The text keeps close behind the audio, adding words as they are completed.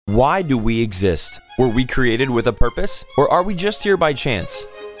Why do we exist? Were we created with a purpose, or are we just here by chance?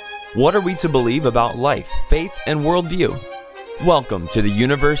 What are we to believe about life, faith, and worldview? Welcome to the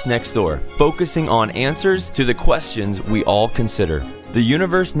Universe Next Door, focusing on answers to the questions we all consider. The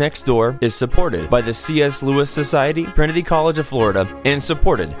Universe Next Door is supported by the C.S. Lewis Society, Trinity College of Florida, and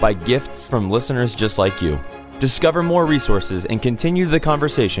supported by gifts from listeners just like you. Discover more resources and continue the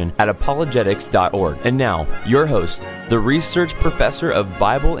conversation at apologetics.org. And now, your host, the research professor of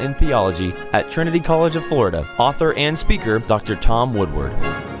Bible and theology at Trinity College of Florida, author and speaker, Dr. Tom Woodward.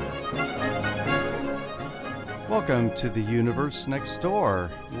 Welcome to the Universe Next Door.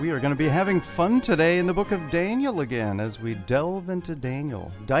 We are going to be having fun today in the book of Daniel again as we delve into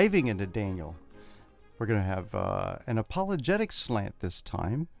Daniel, diving into Daniel. We're going to have an apologetics slant this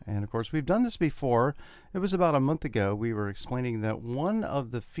time. And of course, we've done this before. It was about a month ago. We were explaining that one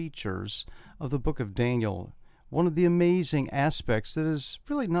of the features of the book of Daniel, one of the amazing aspects that is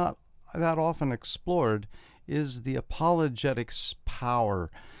really not that often explored, is the apologetics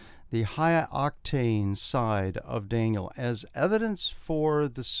power, the high-octane side of Daniel as evidence for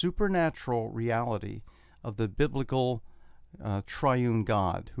the supernatural reality of the biblical triune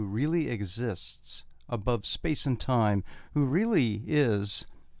God who really exists above space and time, who really is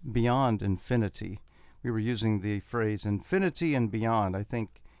beyond infinity. We were using the phrase infinity and beyond. I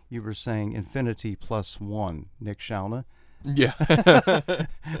think you were saying infinity plus one, Nick Shauna. Yeah.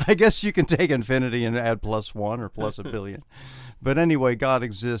 I guess you can take infinity and add plus one or plus a billion. But anyway, God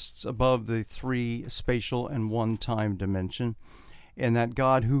exists above the three spatial and one time dimension. And that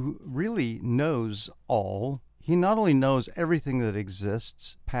God who really knows all, he not only knows everything that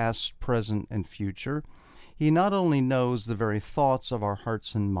exists, past, present, and future, he not only knows the very thoughts of our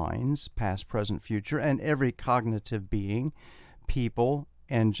hearts and minds, past, present, future, and every cognitive being, people,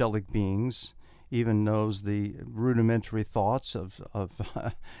 angelic beings, even knows the rudimentary thoughts of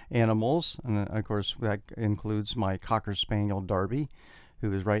animals. And of course, that includes my Cocker Spaniel, Darby,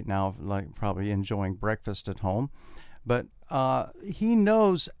 who is right now probably enjoying breakfast at home. But he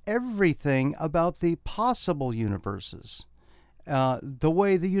knows everything about the possible universes, the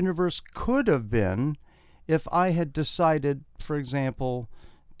way the universe could have been if I had decided, for example,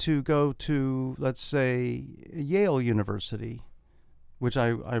 to go to, let's say, Yale University, which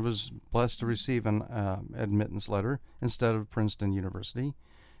I was blessed to receive an admittance letter instead of Princeton University.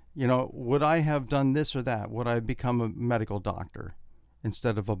 You know, would I have done this or that? Would I become a medical doctor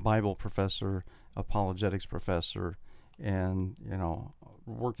instead of a Bible professor, apologetics professor, and, you know,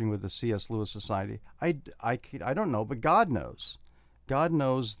 working with the C.S. Lewis Society? I don't know, but God knows. God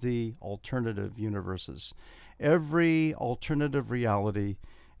knows the alternative universes, every alternative reality,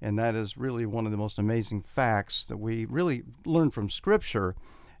 and that is really one of the most amazing facts that we really learn from Scripture.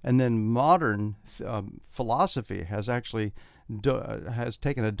 And then modern philosophy has actually has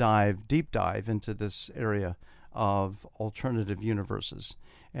taken a deep dive into this area of alternative universes.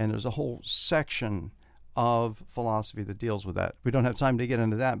 And there's a whole section of philosophy that deals with that. We don't have time to get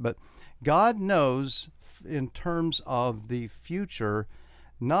into that, but God knows in terms of the future,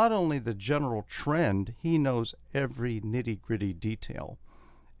 not only the general trend, he knows every nitty-gritty detail.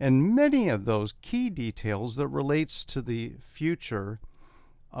 And many of those key details that relates to the future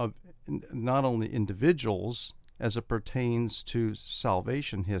of not only individuals as it pertains to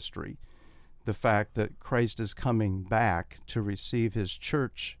salvation history, the fact that Christ is coming back to receive his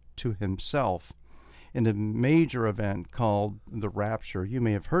church to himself in a major event called the rapture. You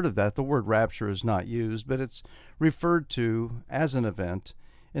may have heard of that. The word rapture is not used, but it's referred to as an event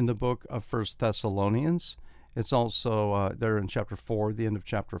in the book of 1 Thessalonians. It's also there in chapter 4, the end of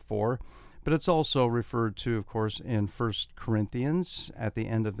chapter 4. But it's also referred to, of course, in 1 Corinthians at the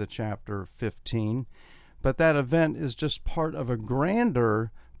end of the chapter 15. But that event is just part of a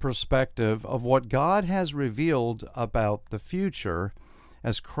grander perspective of what God has revealed about the future,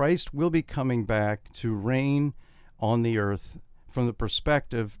 as Christ will be coming back to reign on the earth from the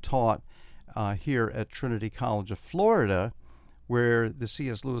perspective taught here at Trinity College of Florida, where the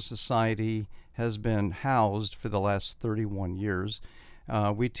C.S. Lewis Society has been housed for the last 31 years.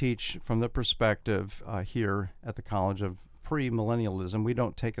 We teach from the perspective here at the College of premillennialism. We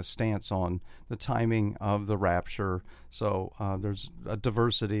don't take a stance on the timing of the rapture, so there's a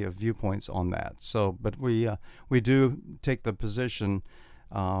diversity of viewpoints on that. So, but we do take the position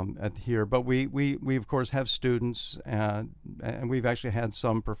at here. But we of course have students, and we've actually had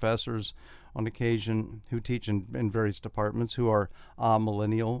some professors on occasion who teach in various departments who are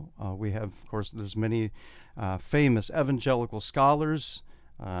millennial. We have, of course, there's many famous evangelical scholars,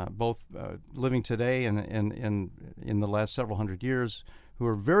 both living today and in the last several hundred years, who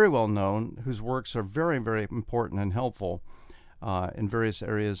are very well known, whose works are very, very important and helpful. in various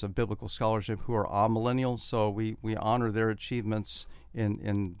areas of biblical scholarship who are amillennials. So we honor their achievements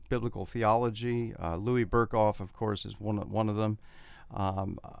in biblical theology. Louis Berkhoff, of course, is one of them.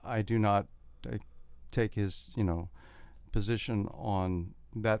 I do not take his position on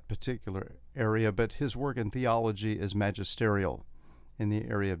that particular area, but his work in theology is magisterial in the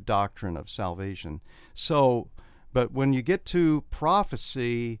area of doctrine of salvation. So, but when you get to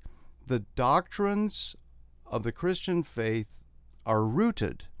prophecy, the doctrines of the Christian faith are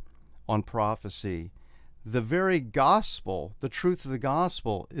rooted on prophecy. The very gospel, the truth of the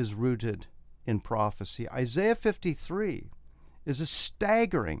gospel, is rooted in prophecy. Isaiah 53 is a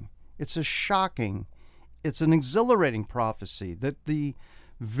staggering, it's a shocking, it's an exhilarating prophecy that the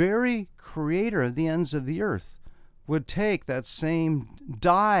very creator of the ends of the earth would take that same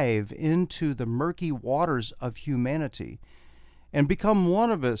dive into the murky waters of humanity and become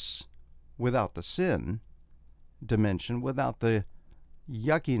one of us without the sin dimension, without the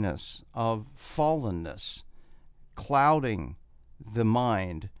yuckiness of fallenness clouding the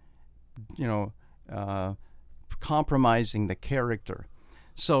mind, compromising the character.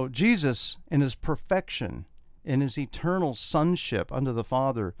 So Jesus, in his perfection, in his eternal sonship under the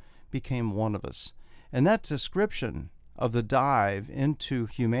Father, became one of us. And that description of the dive into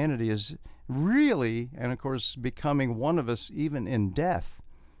humanity is really, and of course, becoming one of us even in death.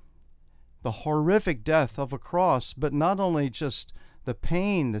 The horrific death of a cross, but not only just the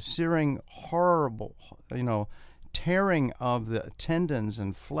pain, the searing, horrible, tearing of the tendons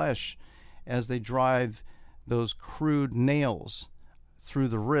and flesh as they drive those crude nails through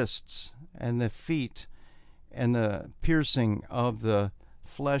the wrists and the feet, and the piercing of the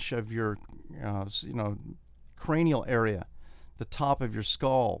flesh of your, cranial area, the top of your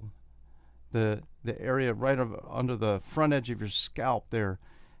skull, the area right under the front edge of your scalp there,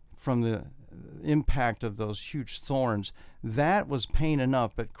 from the impact of those huge thorns. That was pain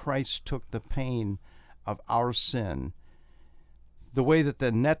enough, but Christ took the pain of our sin. The way that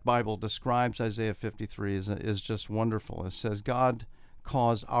the Net Bible describes Isaiah 53 is just wonderful. It says, God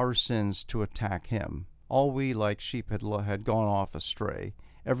caused our sins to attack him. All we like sheep had gone off astray.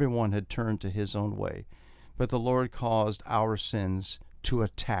 Everyone had turned to his own way. But the Lord caused our sins to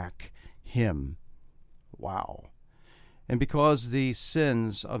attack him. Wow. And because the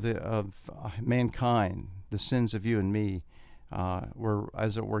sins of mankind, the sins of you and me, were,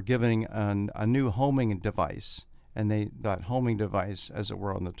 as it were, giving a new homing device, and that homing device, as it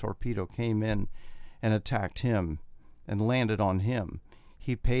were, on the torpedo came in and attacked him and landed on him.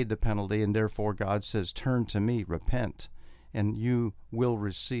 He paid the penalty, and therefore God says, turn to me, repent, and you will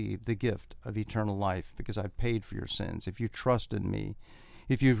receive the gift of eternal life, because I've paid for your sins. If you trust in me,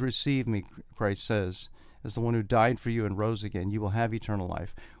 if you've received me, Christ says, as the one who died for you and rose again, you will have eternal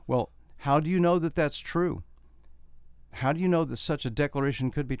life. Well, how do you know that that's true? How do you know that such a declaration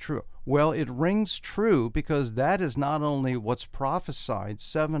could be true? Well, it rings true because that is not only what's prophesied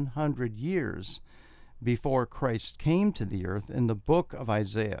 700 years before Christ came to the earth in the book of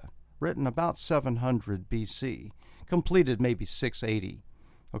Isaiah, written about 700 BC, completed maybe 680,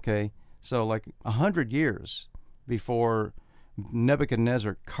 okay? So like 100 years before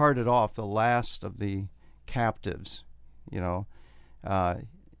Nebuchadnezzar carted off the last of the captives,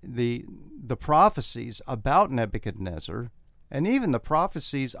 the prophecies about Nebuchadnezzar, and even the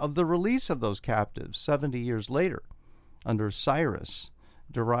prophecies of the release of those captives 70 years later under Cyrus,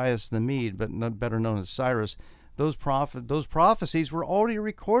 Darius the Mede, but better known as Cyrus, those prophecies were already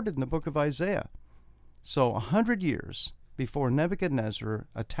recorded in the book of Isaiah. So 100 years before Nebuchadnezzar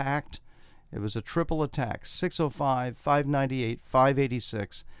attacked, it was a triple attack, 605, 598,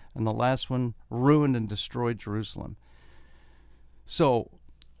 586, and the last one ruined and destroyed Jerusalem. So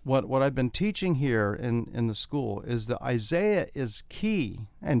what I've been teaching here in the school is that Isaiah is key,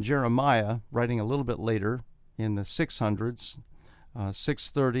 and Jeremiah, writing a little bit later in the 600s,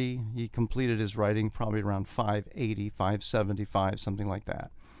 630, he completed his writing probably around 580, 575, something like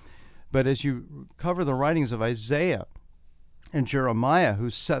that. But as you cover the writings of Isaiah and Jeremiah, who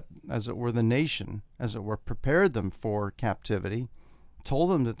set, as it were, the nation, as it were, prepared them for captivity,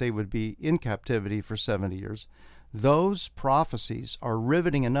 told them that they would be in captivity for 70 years, those prophecies are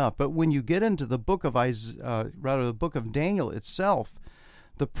riveting enough. But when you get into the book of the book of Daniel itself,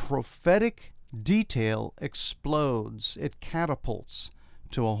 the prophetic detail explodes. It catapults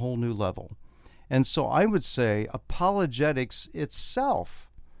to a whole new level. And so I would say apologetics itself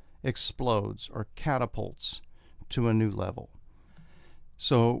explodes or catapults to a new level.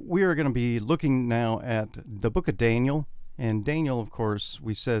 So we are going to be looking now at the book of Daniel. And Daniel, of course,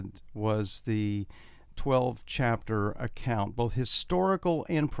 we said was the 12-chapter account, both historical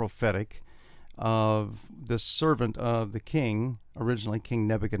and prophetic, of the servant of the king, originally King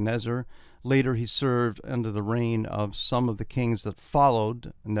Nebuchadnezzar. Later, he served under the reign of some of the kings that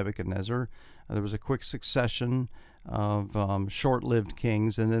followed Nebuchadnezzar. There was a quick succession of short-lived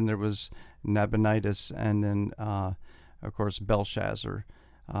kings, and then there was Nabonidus, and then, of course, Belshazzar.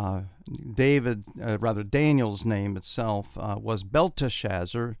 Daniel's name itself was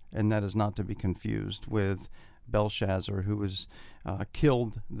Belteshazzar, and that is not to be confused with Belshazzar, who was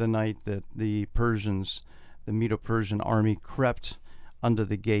killed the night that the Medo-Persian army crept under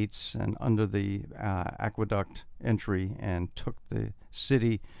the gates and under the aqueduct entry and took the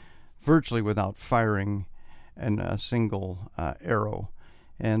city virtually without firing a single arrow.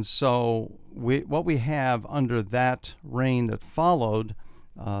 And so what we have under that reign that followed,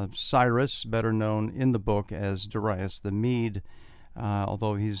 Cyrus, better known in the book as Darius the Mede,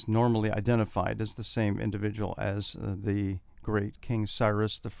 although he's normally identified as the same individual as the great King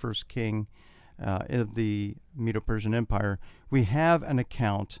Cyrus, the first king of the Medo-Persian Empire, we have an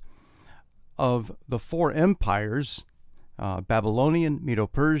account of the four empires, Babylonian,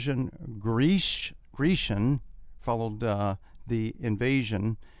 Medo-Persian, Grecian, followed the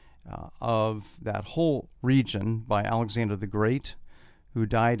invasion of that whole region by Alexander the Great, who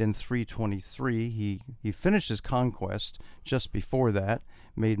died in 323. He finished his conquest just before that,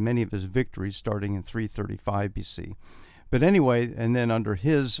 made many of his victories starting in 335 BC. But anyway, and then under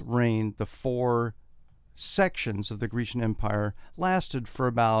his reign, the four sections of the Grecian Empire lasted for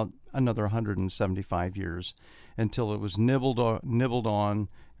about another 175 years until it was nibbled on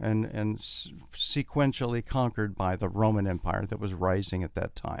and sequentially conquered by the Roman Empire that was rising at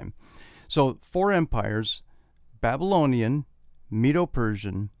that time. So four empires: Babylonian,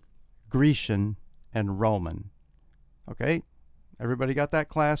 Medo-Persian, Grecian, and Roman. Okay? Everybody got that,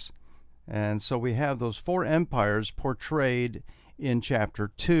 class? And so we have those four empires portrayed in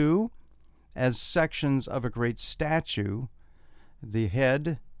chapter 2 as sections of a great statue: the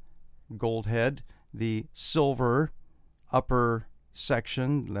head, gold head, the silver upper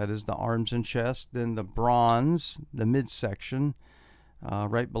section, that is the arms and chest, then the bronze, the midsection,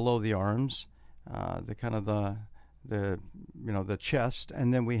 right below the arms, the kind of the chest,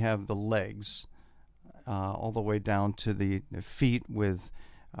 and then we have the legs, all the way down to the feet with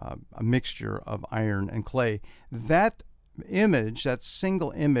a mixture of iron and clay. That image, that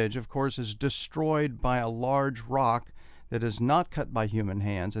single image, of course, is destroyed by a large rock that is not cut by human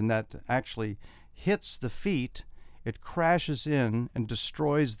hands, and that actually hits the feet. It crashes in and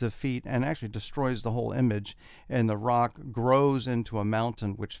destroys the feet and actually destroys the whole image, and the rock grows into a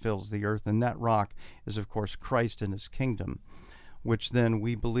mountain which fills the earth, and that rock is, of course, Christ and his kingdom, which then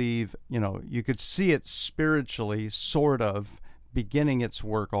we believe, you could see it spiritually, sort of, beginning its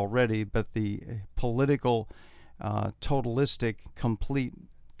work already, but the political, totalistic, complete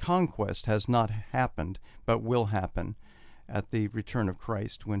conquest has not happened, but will happen at the return of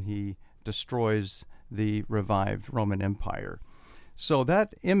Christ when he destroys the revived Roman Empire. So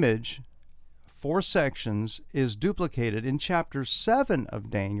that image, 4 sections, is duplicated in chapter 7 of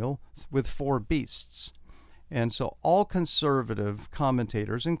Daniel with 4 beasts. And so all conservative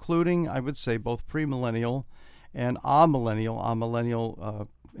commentators, including, I would say, both premillennial and amillennial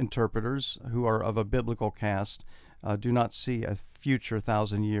interpreters who are of a biblical cast, do not see a future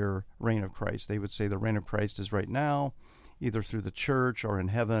 1,000-year reign of Christ. They would say the reign of Christ is right now, either through the church or in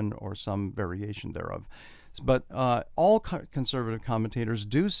heaven or some variation thereof. But all conservative commentators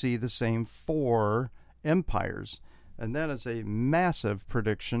do see the same 4 empires, and that is a massive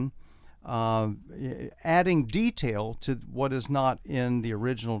prediction, adding detail to what is not in the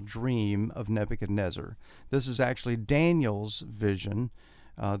original dream of Nebuchadnezzar. This is actually Daniel's vision.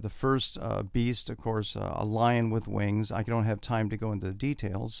 The first beast, of course, a lion with wings. I don't have time to go into the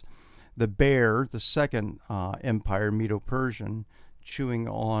details. The bear, the second empire, Medo-Persian, chewing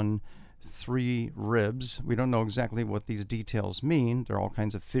on 3 ribs. We don't know exactly what these details mean. There are all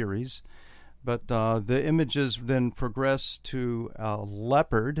kinds of theories. But the images then progress to a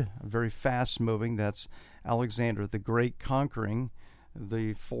leopard, very fast-moving. That's Alexander the Great conquering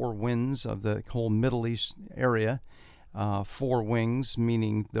the 4 winds of the whole Middle East area. 4 wings,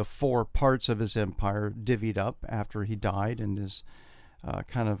 meaning the 4 parts of his empire divvied up after he died in his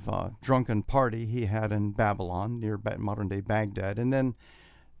kind of drunken party he had in Babylon, near modern-day Baghdad. And then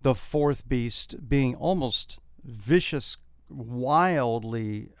the 4th beast being almost vicious,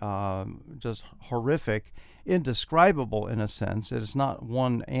 wildly just horrific, indescribable in a sense. It is not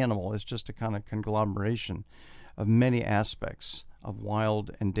one animal. It's just a kind of conglomeration of many aspects of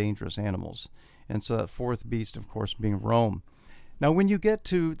wild and dangerous animals. And so that 4th beast, of course, being Rome. Now, when you get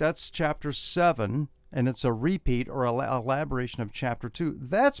to, that's chapter 7, and it's a repeat or elaboration of chapter 2.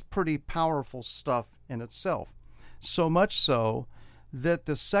 That's pretty powerful stuff in itself. So much so that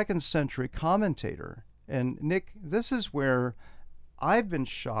the 2nd century commentator, and Nick, this is where I've been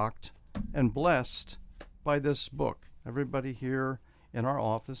shocked and blessed by this book. Everybody here in our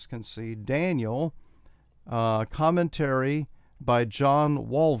office can see Daniel, commentary by John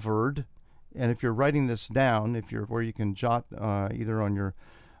Walvoord. And if you're writing this down, if you're where you can jot either on your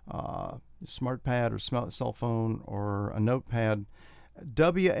smart pad or cell phone or a notepad,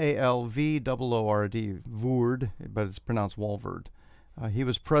 Walvoord, Voord, but it's pronounced Walvoord. He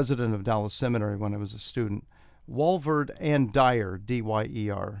was president of Dallas Seminary when I was a student. Walvoord and Dyer,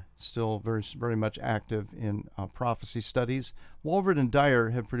 D-Y-E-R, still very, very much active in prophecy studies. Walvoord and Dyer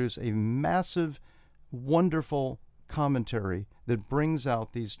have produced a massive, wonderful commentary that brings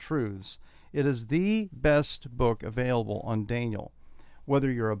out these truths. It is the best book available on Daniel.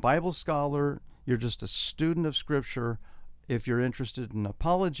 Whether you're a Bible scholar, you're just a student of Scripture, if you're interested in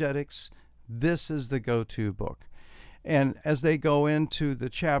apologetics, this is the go-to book. And as they go into the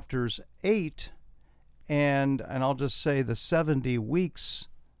chapters 8, and I'll just say the 70 weeks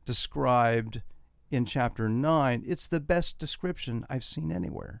described in chapter 9, it's the best description I've seen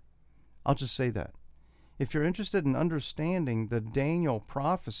anywhere. I'll just say that. If you're interested in understanding the Daniel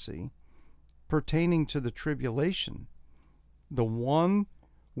prophecy pertaining to the tribulation, the 1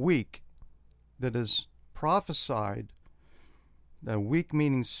 week that is prophesied, the week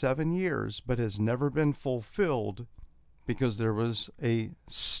meaning 7 years, but has never been fulfilled because there was a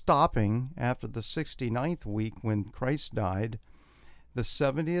stopping after the 69th week when Christ died. The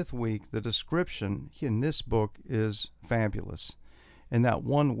 70th week, the description in this book is fabulous. And that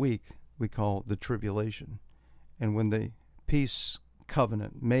 1 week we call the tribulation. And when the peace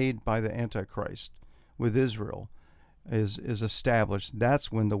covenant made by the Antichrist with Israel is established,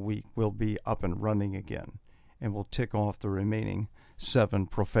 that's when the week will be up and running again, and will tick off the remaining 7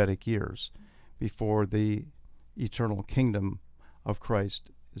 prophetic years before the eternal kingdom of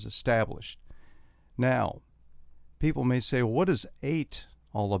Christ is established. Now, people may say, well, what is 8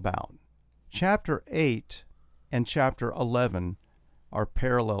 all about? Chapter 8 and chapter 11 are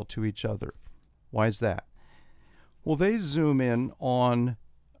parallel to each other. Why is that? Well, they zoom in on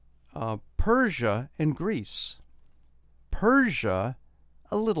Persia and Greece. Persia,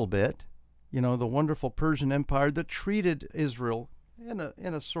 a little bit, the wonderful Persian Empire that treated Israel in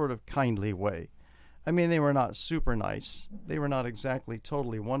a sort of kindly way. I mean, they were not super nice. They were not exactly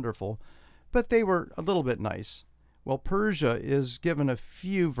totally wonderful, but they were a little bit nice. Well, Persia is given a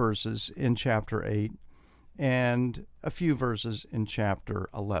few verses in chapter 8 and a few verses in chapter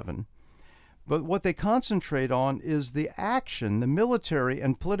 11. But what they concentrate on is the action, the military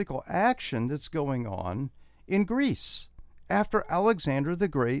and political action that's going on in Greece after Alexander the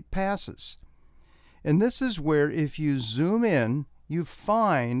Great passes. And this is where, if you zoom in, you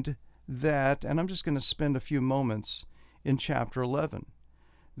find that, and I'm just going to spend a few moments in chapter 11.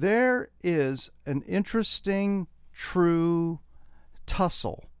 There is an interesting, true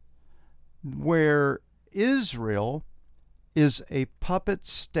tussle where Israel is a puppet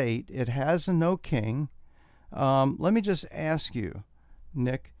state. It has no king. Let me just ask you,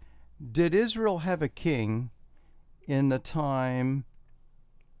 Nick, did Israel have a king in the time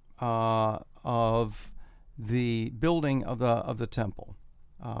of the building of the temple?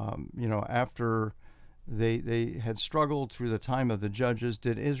 After they had struggled through the time of the judges,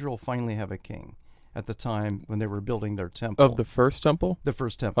 did Israel finally have a king at the time when they were building their temple? Of the first temple? The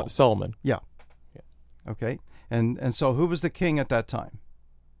first temple. Solomon. Yeah. Okay. And so who was the king at that time?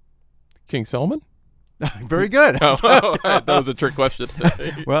 King Solomon? Very good. That was a trick question.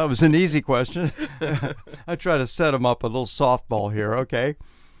 Well, it was an easy question. I try to set him up a little softball here, okay?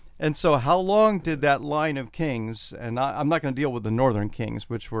 And so how long did that line of kings, and I'm not going to deal with the northern kings,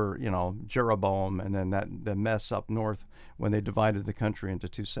 which were, Jeroboam, and then the mess up north when they divided the country into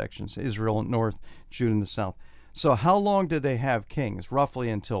 2 sections, Israel north, Judah in the south. So how long did they have kings, roughly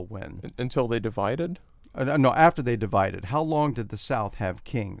until when? Until they divided? No, after they divided. How long did the south have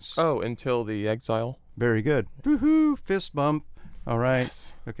kings? Oh, until the exile. Very good. Woohoo, fist bump. All right.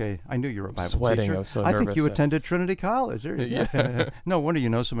 Yes. Okay, I knew you were a Bible Sweating, teacher. I was so I think nervous. you attended Trinity College. Yeah. No wonder you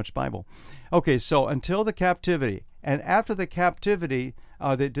know so much Bible. Okay, so until the captivity. And after the captivity,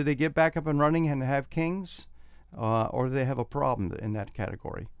 did they get back up and running and have kings? Or do they have a problem in that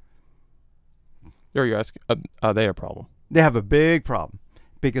category? There you ask. Are they a problem? They have a big problem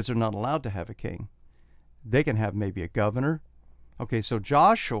because they're not allowed to have a king. They can have maybe a governor. Okay, so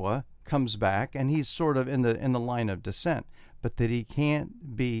Joshua comes back, and he's sort of in the line of descent, but that he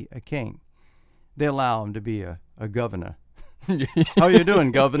can't be a king. They allow him to be a governor. How you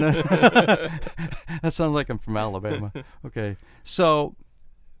doing, Governor? That sounds like I'm from Alabama. Okay. So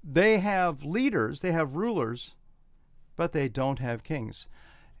they have leaders, they have rulers, but they don't have kings.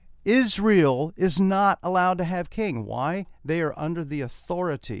 Israel is not allowed to have king. Why? They are under the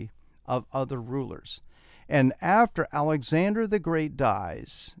authority of other rulers. And after Alexander the Great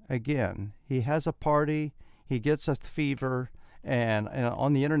dies, again, he has a party, he gets a fever, and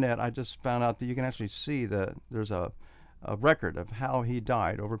on the internet I just found out that you can actually see that there's a record of how he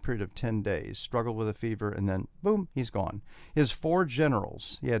died over a period of 10 days, struggled with a fever, and then, boom, he's gone. His 4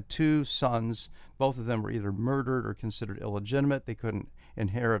 generals, he had 2 sons. Both of them were either murdered or considered illegitimate. They couldn't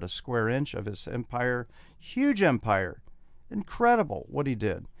inherit a square inch of his empire. Huge empire. Incredible what he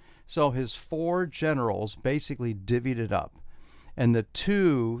did. So his 4 generals basically divvied it up. And the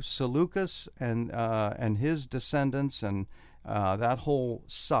 2, Seleucus and his descendants and that whole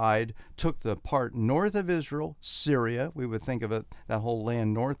side, took the part north of Israel, Syria, we would think of it, that whole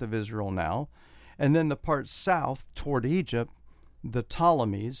land north of Israel now, and then the part south toward Egypt, the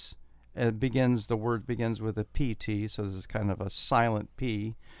Ptolemies. The word begins with a PT, so this is kind of a silent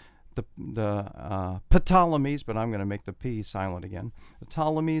P. The Ptolemies, but I'm going to make the P silent again. The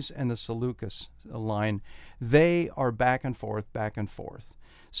Ptolemies and the Seleucus line, they are back and forth, back and forth.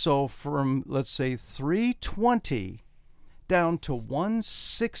 So from, let's say, 320 down to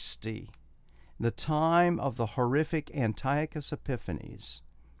 160, the time of the horrific Antiochus Epiphanes.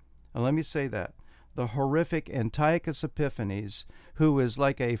 And let me say that. The horrific Antiochus Epiphanes, who is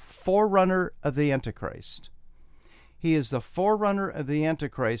like a forerunner of the Antichrist. He is the forerunner of the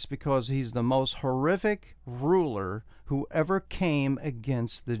Antichrist because he's the most horrific ruler who ever came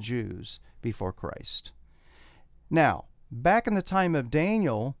against the Jews before Christ. Now, back in the time of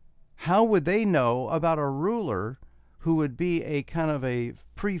Daniel, how would they know about a ruler who would be a kind of a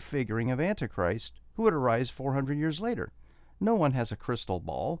prefiguring of Antichrist who would arise 400 years later? No one has a crystal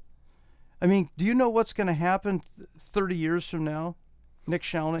ball. I mean, do you know what's going to happen 30 years from now, Nick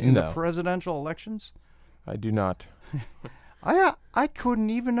Shauna, in the presidential elections? I do not. I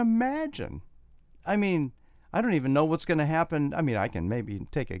couldn't even imagine. I mean, I don't even know what's going to happen. I mean, I can maybe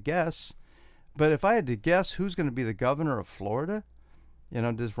take a guess. But if I had to guess who's going to be the governor of Florida,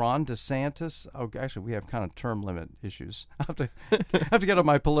 does Ron DeSantis? Oh, actually, we have kind of term limit issues. I have to get on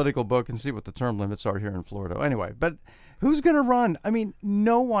my political book and see what the term limits are here in Florida. Anyway, but who's going to run? I mean,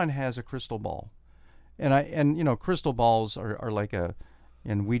 no one has a crystal ball, and crystal balls are like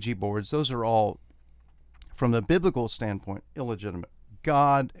and Ouija boards. Those are all, from the biblical standpoint, illegitimate.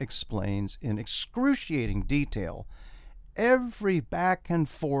 God explains in excruciating detail every back and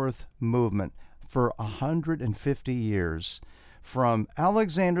forth movement for 150 years. From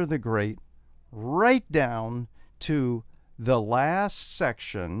Alexander the Great right down to the last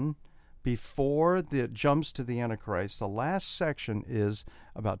section before it jumps to the Antichrist. The last section is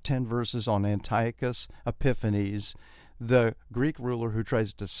about 10 verses on Antiochus Epiphanes, the Greek ruler who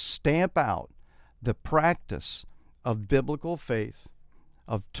tries to stamp out the practice of biblical faith,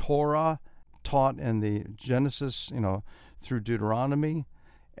 of Torah taught in the Genesis, through Deuteronomy,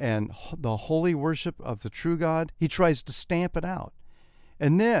 and the holy worship of the true God. He tries to stamp it out.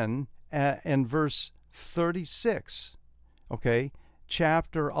 And then in verse 36,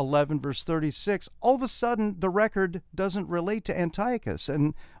 chapter 11, verse 36, all of a sudden the record doesn't relate to Antiochus.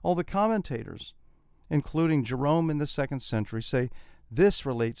 And all the commentators, including Jerome in the 2nd century, say this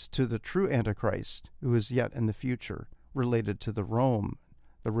relates to the true Antichrist, who is yet in the future, related to the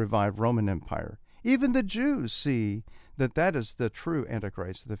revived Roman Empire. Even the Jews see that is the true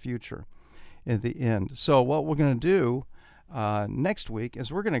Antichrist of the future in the end. So what we're going to do next week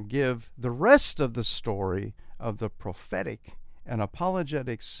is we're going to give the rest of the story of the prophetic and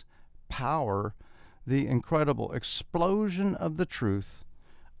apologetics power, the incredible explosion of the truth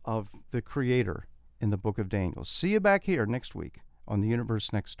of the Creator in the book of Daniel. See you back here next week on The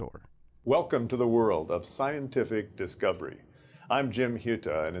Universe Next Door. Welcome to the world of scientific discovery. I'm Jim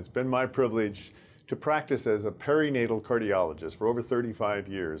Huta, and it's been my privilege to practice as a perinatal cardiologist for over 35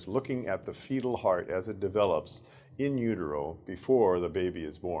 years, looking at the fetal heart as it develops in utero before the baby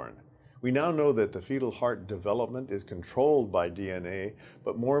is born. We now know that the fetal heart development is controlled by DNA,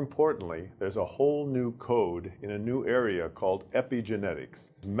 but more importantly, there's a whole new code in a new area called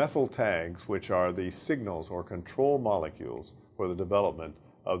epigenetics. Methyl tags, which are the signals or control molecules for the development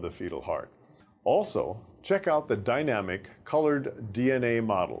of the fetal heart. Also, check out the dynamic colored DNA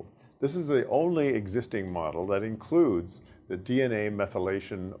model. This is the only existing model that includes the DNA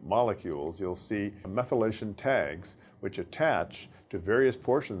methylation molecules. You'll see methylation tags which attach to various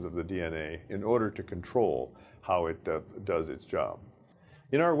portions of the DNA in order to control how it does its job.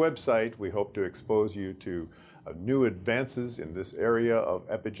 In our website, we hope to expose you to new advances in this area of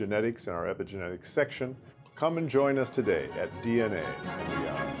epigenetics in our epigenetics section. Come and join us today at DNA and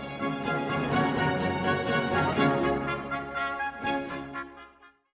Beyond.